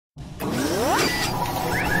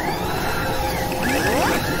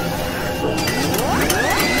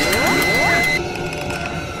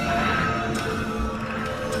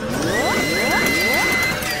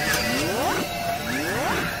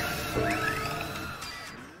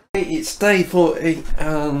it's day 40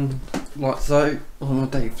 and like so on my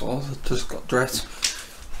day floors I just got dressed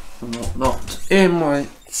and whatnot in my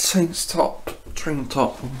Saints top, train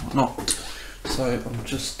top and whatnot, so I'm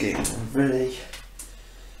just getting ready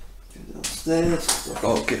downstairs. I've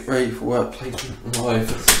got to get ready for work later and I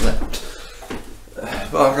overslept, but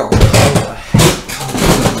I got I hate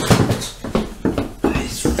cold.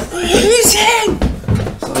 It's freezing!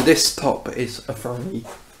 So this top is a very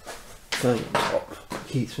thermal top. It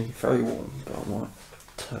keeps me very warm, but I might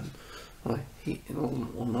turn my heating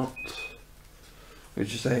on or not,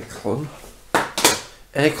 which is aircon.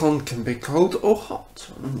 Aircon can be cold or hot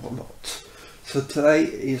and whatnot. So today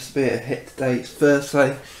is a bit ahead. Today it's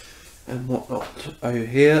Thursday and whatnot over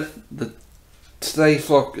here. Today's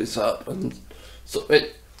vlog is up and so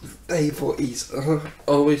day 40's.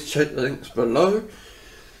 Always check the links below.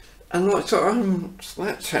 And like so, I'm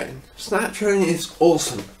Snapchatting. Snapchatting is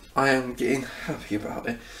awesome. I am getting happy about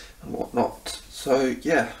it and whatnot. So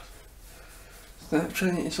yeah,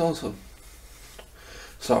 Snapchatting is awesome.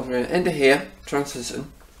 So I'm going to end it here,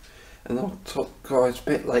 transition, and I'll talk guys a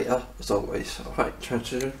bit later as always. Alright,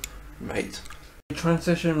 transition made.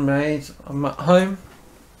 Transition made. I'm at home,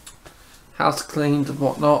 house cleaned and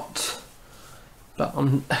whatnot, but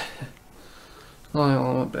I'm lying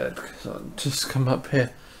on my bed because I just come up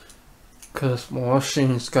here because my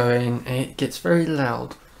washing is going and it gets very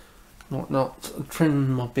loud. Whatnot, I'm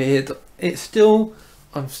trimming my beard. I'm still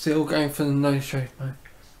going for the no shave mode,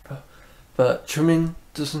 but trimming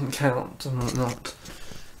doesn't count and whatnot.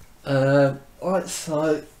 Right,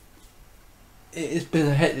 so it has been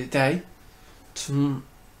a hectic day.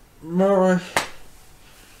 Tomorrow,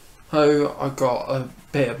 I got a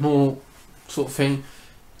bit more sort of thing,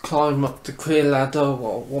 climb up the career ladder,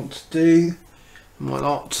 what I want to do and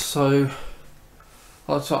whatnot. So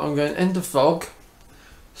I'm going to end the vlog,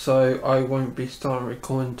 so I won't be starting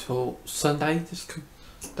recording until Sunday this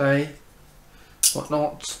day,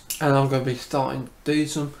 whatnot, and I'm going to be starting to do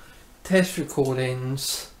some test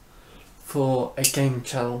recordings for a game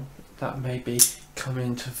channel that may be coming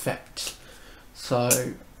into effect. So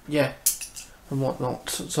yeah, and whatnot.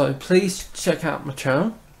 So please check out my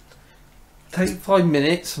channel. Take 5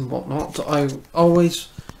 minutes and whatnot. I always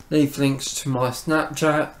leave links to my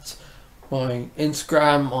Snapchat, my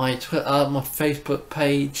Instagram, my Twitter, my Facebook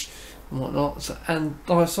page and whatnot. And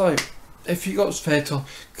like so, if you got spare time,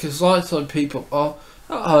 because like so people are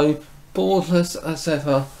at home, boredless as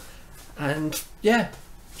ever, and yeah,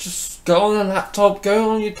 just go on a laptop,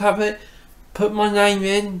 go on your tablet, put my name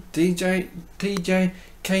in, TJKW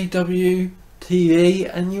TV,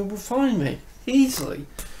 and you will find me easily.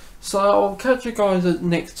 So I'll catch you guys at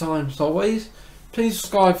next time. As always, please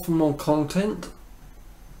subscribe for more content.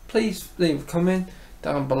 Please leave a comment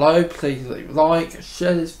down below. Please leave a like,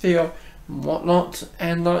 share this video and whatnot.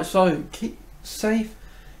 And like so, keep safe,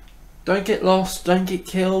 don't get lost, don't get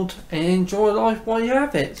killed, and enjoy life while you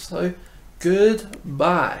have it. So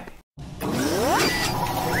goodbye.